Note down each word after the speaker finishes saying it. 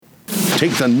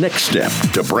Take the next step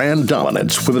to brand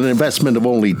dominance with an investment of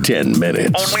only 10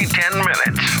 minutes. Only 10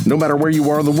 minutes. No matter where you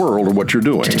are in the world or what you're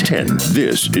doing,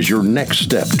 this is your next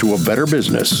step to a better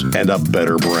business and a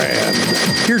better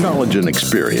brand. Your knowledge and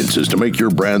experiences to make your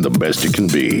brand the best it can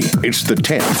be. It's the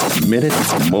 10-minute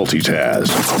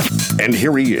multitask. And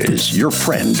here he is, your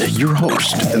friend, your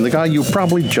host, and the guy you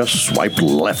probably just swiped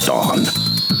left on,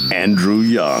 Andrew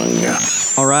Young.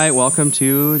 All right, welcome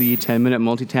to the 10-minute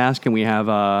multitask, and we have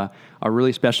a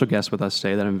really special guest with us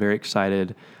today that I'm very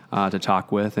excited to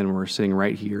talk with, and we're sitting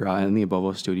right here in the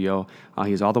Abovo studio.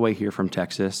 He's all the way here from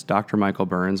Texas, Dr. Michael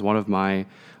Burns, one of my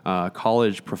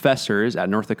college professors at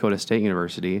North Dakota State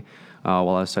University while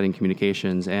I was studying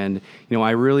communications. And,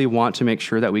 I really want to make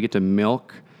sure that we get to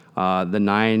milk the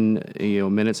 9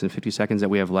 minutes and 50 seconds that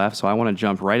we have left, so I want to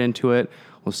jump right into it.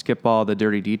 We'll skip all the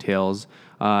dirty details.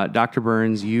 Dr.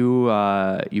 Burns, you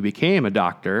became a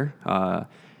doctor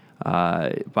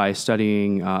by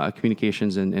studying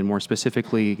communications, and more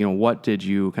specifically, what did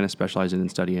you kind of specialize in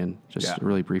and study in?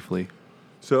 Really briefly.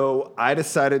 So I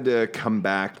decided to come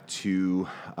back to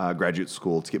graduate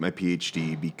school to get my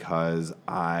PhD because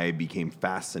I became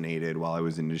fascinated while I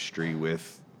was in industry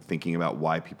with thinking about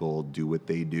why people do what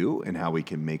they do and how we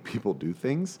can make people do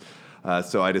things.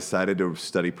 So I decided to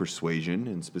study persuasion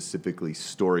and specifically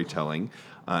storytelling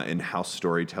and how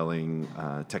storytelling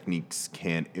techniques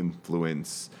can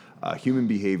influence human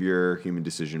behavior, human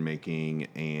decision-making,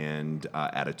 and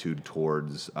attitude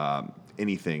towards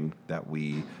anything that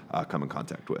we come in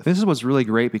contact with. This is what's really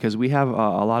great because we have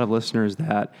a lot of listeners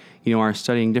that are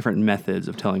studying different methods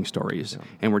of telling stories,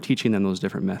 and we're teaching them those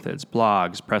different methods: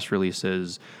 blogs, press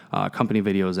releases, company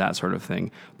videos, that sort of thing.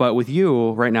 But with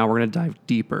you right now, we're going to dive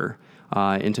deeper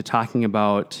into talking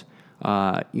about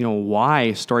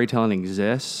why storytelling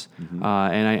exists, and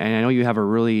I know you have a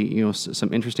really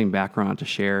some interesting background to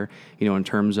share in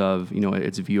terms of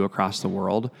its view across the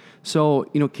world. So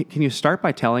can you start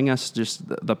by telling us just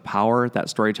the power that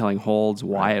storytelling holds,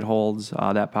 why it holds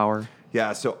that power?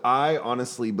 Yeah, so I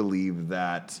honestly believe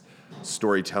that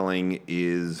storytelling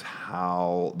is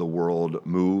how the world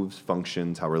moves,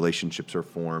 functions, how relationships are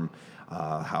formed.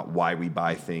 Why we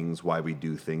buy things, why we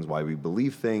do things, why we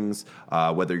believe things,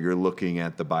 whether you're looking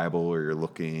at the Bible or you're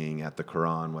looking at the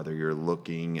Quran, whether you're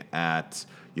looking at,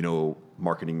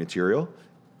 marketing material,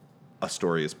 a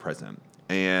story is present.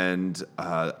 And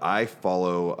I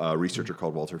follow a researcher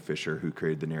called Walter Fisher who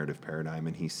created the narrative paradigm,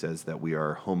 and he says that we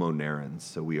are homo narrans,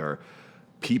 so we are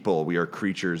people, we are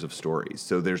creatures of stories.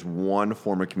 So there's one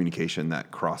form of communication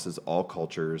that crosses all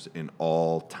cultures in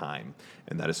all time,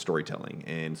 and that is storytelling.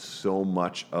 And so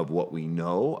much of what we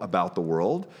know about the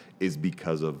world is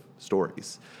because of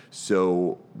stories.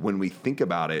 So when we think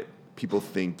about it, people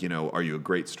think, are you a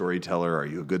great storyteller? Are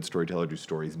you a good storyteller? Do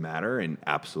stories matter? And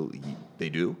absolutely they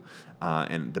do.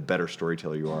 And the better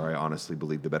storyteller you are, I honestly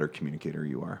believe the better communicator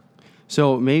you are.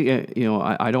 So maybe,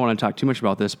 I don't want to talk too much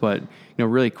about this, but,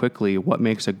 really quickly, what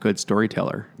makes a good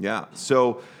storyteller? Yeah.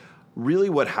 So really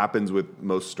what happens with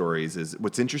most stories is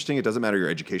what's interesting. It doesn't matter your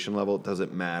education level. It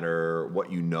doesn't matter what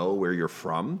you know, where you're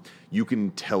from. You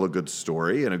can tell a good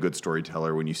story and a good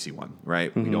storyteller when you see one, right?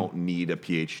 Mm-hmm. We don't need a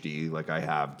PhD like I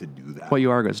have to do that. Well,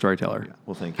 you are a good storyteller. Yeah.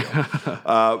 Well, thank you.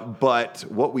 But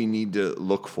what we need to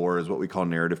look for is what we call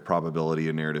narrative probability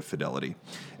and narrative fidelity.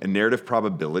 And narrative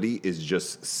probability is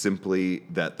just simply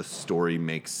that the story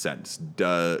makes sense.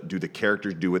 Do the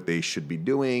characters do what they should be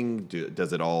doing?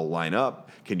 Does it all line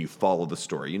up? Can you follow the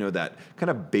story? That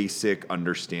kind of basic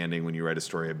understanding when you write a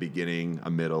story, a beginning, a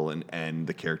middle, and end,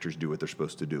 the characters do what they're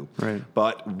supposed to do. Right.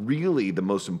 But really the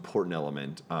most important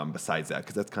element besides that,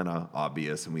 because that's kind of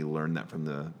obvious, and we learn that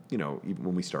from even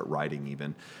when we start writing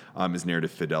even, is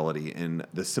narrative fidelity. And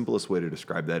the simplest way to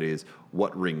describe that is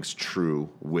what rings true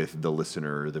with the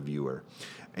listener or the viewer.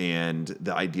 And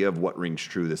the idea of what rings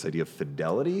true, this idea of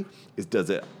fidelity, is does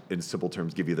it, in simple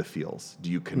terms, give you the feels? Do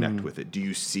you connect with it? Do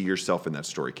you see yourself in that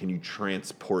story? Can you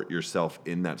transport yourself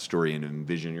in that story and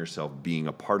envision yourself being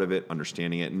a part of it,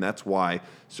 understanding it? And that's why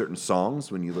certain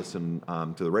songs, when you listen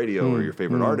to the radio or your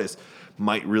favorite artist,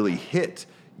 might really hit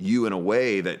you in a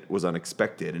way that was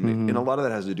unexpected. And a lot of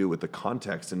that has to do with the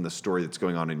context and the story that's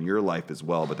going on in your life as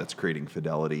well, but that's creating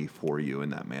fidelity for you in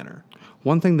that manner.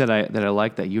 One thing that I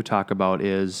like that you talk about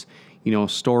is,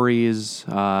 stories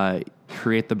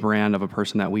create the brand of a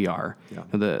person that we are. Yeah.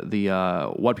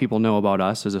 The what people know about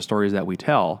us is the stories that we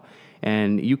tell.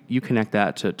 And you connect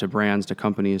that to brands, to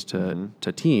companies,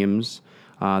 to teams,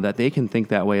 that they can think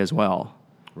that way as well.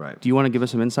 Right. Do you want to give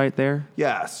us some insight there?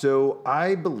 Yeah, so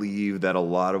I believe that a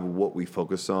lot of what we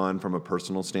focus on from a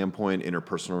personal standpoint,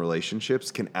 interpersonal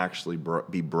relationships, can actually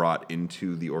be brought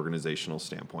into the organizational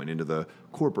standpoint, into the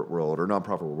corporate world or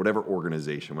nonprofit world, whatever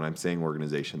organization. When I'm saying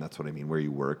organization, that's what I mean, where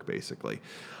you work, basically.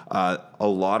 A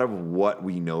lot of what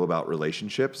we know about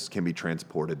relationships can be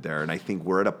transported there. And I think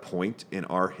we're at a point in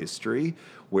our history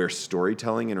where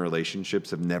storytelling and relationships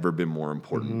have never been more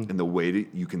important. And the way that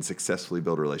you can successfully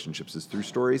build relationships is through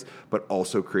stories, but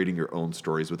also creating your own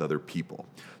stories with other people.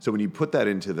 So when you put that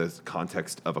into the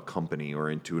context of a company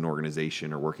or into an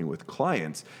organization or working with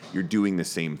clients, you're doing the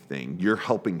same thing. You're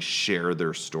helping share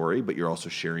their story, but you're also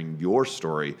sharing your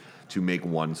story to make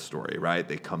one story, right?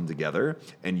 They come together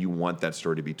and you want that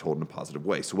story to be told in a positive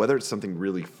way. So whether it's something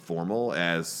really formal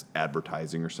as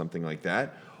advertising or something like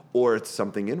that, or it's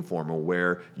something informal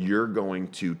where you're going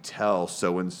to tell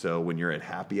so-and-so when you're at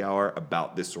happy hour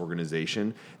about this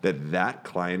organization that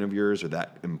client of yours or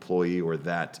that employee or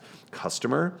that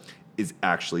customer is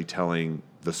actually telling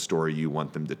the story you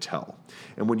want them to tell.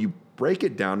 And when you break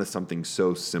it down to something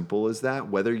so simple as that,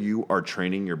 whether you are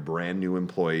training your brand new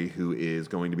employee who is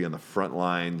going to be on the front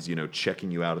lines, checking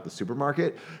you out at the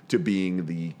supermarket, to being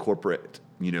the corporate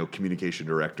communication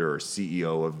director or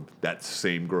CEO of that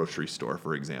same grocery store,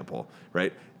 for example,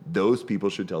 right? Those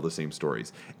people should tell the same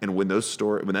stories. And when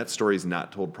that story is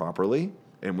not told properly,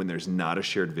 and when there's not a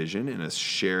shared vision and a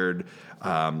shared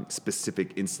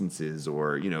specific instances,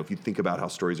 or, if you think about how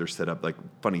stories are set up, like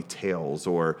funny tales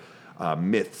or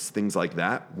myths, things like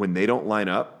that, when they don't line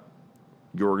up,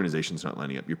 your organization's not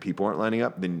lining up, your people aren't lining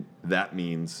up, then that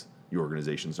means your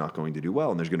organization's not going to do well,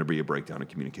 and there's going to be a breakdown in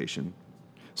communication.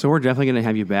 So we're definitely going to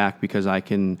have you back, because I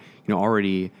can,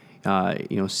 already,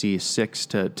 see 6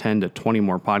 to 10 to 20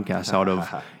 more podcasts out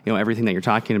of, everything that you're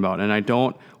talking about. And I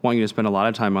don't want you to spend a lot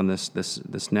of time on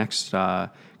this next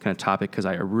kind of topic, because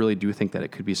I really do think that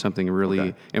it could be something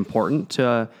really important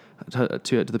to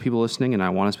the people listening, and I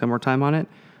want to spend more time on it.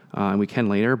 And we can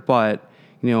later. But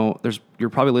you're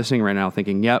probably listening right now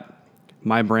thinking, "Yep,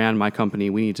 my brand, my company,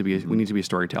 we need to be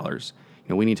storytellers.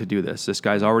 We need to do this. This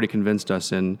guy's already convinced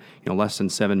us in less than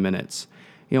 7 minutes."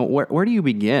 Where do you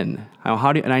begin?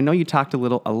 And I know you talked a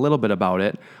little bit about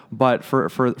it, but for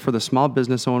the small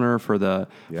business owner, for the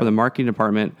marketing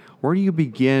department, where do you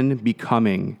begin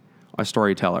becoming a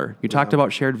storyteller? You talked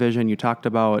about shared vision. You talked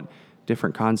about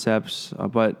different concepts,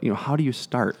 but how do you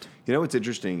start? What's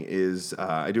interesting is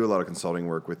I do a lot of consulting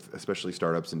work with especially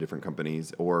startups and different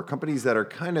companies, or companies that are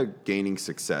kind of gaining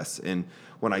success. And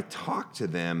when I talk to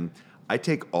them, I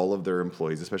take all of their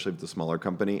employees, especially if it's a smaller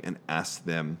company, and ask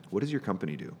them, what does your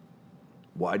company do?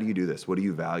 Why do you do this? What do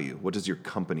you value? What does your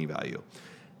company value?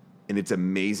 And it's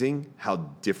amazing how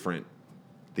different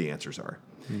the answers are.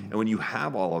 Mm-hmm. And when you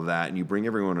have all of that and you bring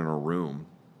everyone in a room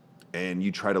and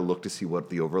you try to look to see what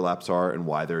the overlaps are and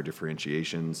why there are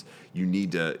differentiations, you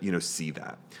need to, see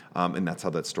that. And that's how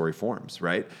that story forms,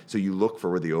 right? So you look for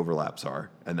where the overlaps are,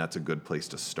 and that's a good place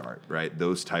to start, right?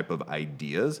 Those type of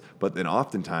ideas. But then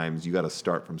oftentimes you got to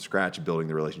start from scratch, building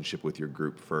the relationship with your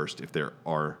group first if there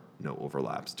are no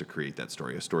overlaps to create that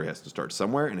story. A story has to start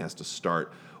somewhere, and it has to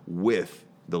start with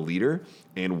the leader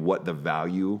and what the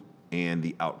value and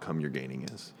the outcome you're gaining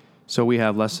is. So we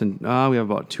have about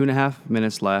 2.5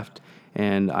 minutes left,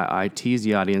 and I tease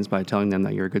the audience by telling them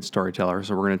that you're a good storyteller.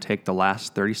 So we're going to take the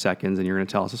last 30 seconds, and you're going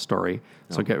to tell us a story.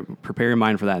 So prepare your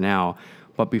mind for that now.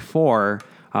 But before,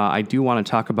 I do want to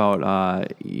talk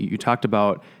about, you talked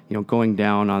about going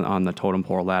down on the totem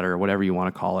pole ladder, or whatever you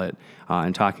want to call it,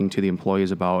 and talking to the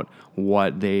employees about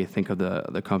what they think of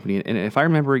the company. And if I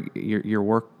remember your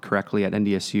work correctly at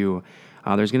NDSU,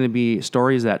 there's going to be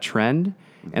stories that trend,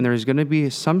 and there's going to be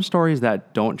some stories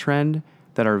that don't trend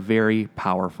that are very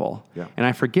powerful. Yeah. And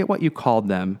I forget what you called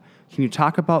them. Can you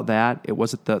talk about that?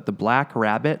 Was it the black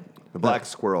rabbit? The black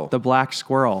squirrel. The black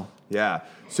squirrel. Yeah.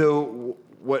 So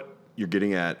what you're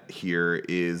getting at here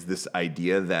is this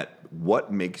idea that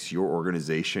what makes your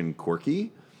organization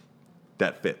quirky,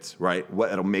 that fits, right?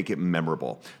 It'll make it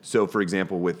memorable. So for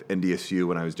example, with NDSU,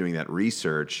 when I was doing that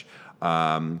research,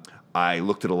 I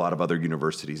looked at a lot of other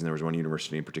universities, and there was one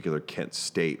university in particular, Kent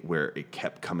State, where it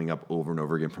kept coming up over and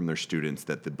over again from their students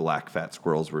that the black fat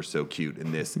squirrels were so cute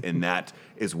in this, and that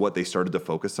is what they started to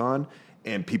focus on.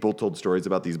 And people told stories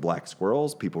about these black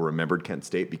squirrels. People remembered Kent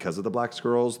State because of the black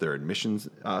squirrels. Their admissions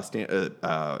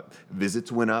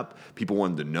visits went up. People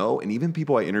wanted to know. And even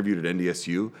people I interviewed at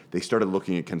NDSU, they started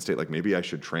looking at Kent State like, maybe I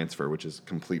should transfer, which is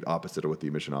complete opposite of what the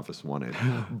admission office wanted.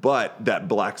 But that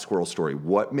black squirrel story,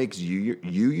 what makes you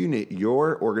unique,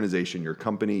 your organization, your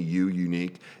company, you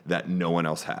unique, that no one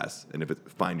else has? And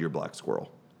find your black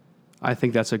squirrel. I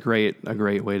think that's a great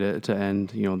way to end,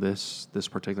 this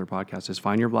particular podcast is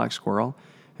find your black squirrel.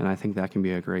 And I think that can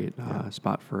be a great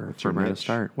spot for a brand to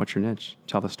start. What's your niche?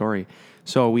 Tell the story.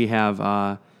 So we have,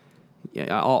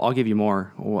 I'll give you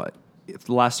more. What?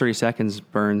 The last 30 seconds,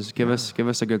 Burns. Give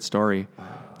us a good story.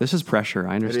 This is pressure.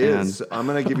 I understand. It is. I'm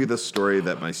going to give you the story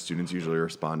that my students usually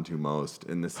respond to most,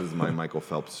 and this is my Michael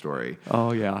Phelps story.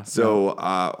 Oh, yeah. So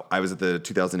I was at the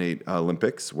 2008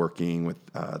 Olympics working with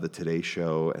the Today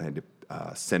Show, and I had to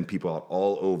send people out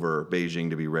all over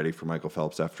Beijing to be ready for Michael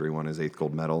Phelps after he won his 8th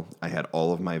gold medal. I had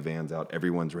all of my vans out.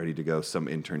 Everyone's ready to go. Some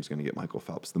intern's going to get Michael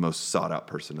Phelps, the most sought-out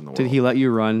person in the world. Did he let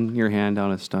you run your hand down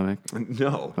his stomach?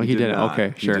 No. Oh, he didn't? Not.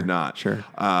 Okay, sure. He did not. Sure.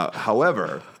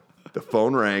 However, the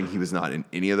phone rang. He was not in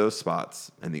any of those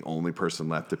spots, and the only person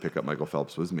left to pick up Michael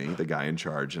Phelps was me, the guy in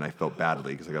charge, and I felt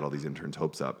badly because I got all these interns'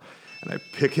 hopes up. And I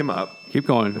pick him up. Keep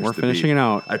going. We're finishing it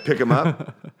out. I pick him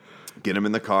up, get him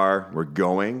in the car. We're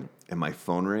going, and my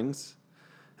phone rings.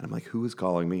 And I'm like, who is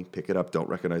calling me? Pick it up. Don't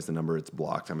recognize the number. It's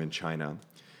blocked. I'm in China.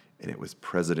 And it was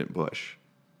President Bush.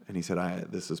 And he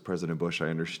said, this is President Bush. I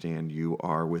understand you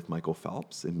are with Michael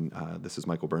Phelps, and this is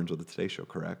Michael Burns with the Today Show,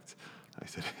 correct? I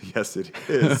said, yes, it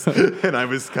is. And I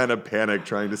was kind of panicked,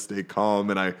 trying to stay calm,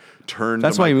 and I turned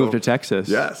That's to why you Michael. moved to Texas.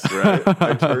 Yes, right.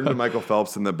 I turned to Michael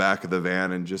Phelps in the back of the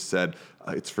van and just said,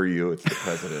 it's for you, it's the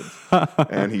president.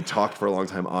 And he talked for a long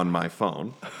time on my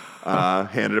phone,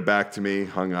 handed it back to me,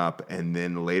 hung up, and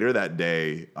then later that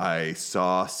day, I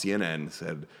saw CNN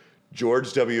said,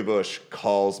 George W. Bush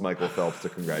calls Michael Phelps to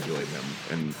congratulate him.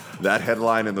 And that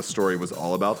headline in the story was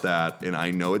all about that. And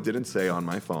I know it didn't say on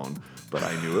my phone, but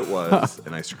I knew it was.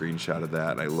 And I screenshotted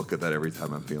that. And I look at that every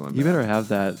time I'm feeling bad. You better have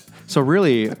that. So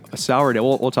really, a sour day.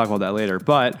 We'll talk about that later.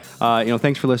 But,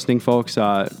 thanks for listening, folks.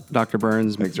 Dr.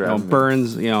 Burns. Thanks for having me.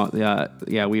 Burns,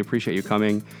 we appreciate you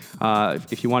coming.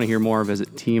 If you want to hear more,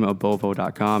 visit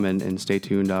teamabovo.com and stay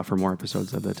tuned for more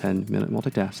episodes of the 10-Minute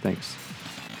Multitask. Thanks.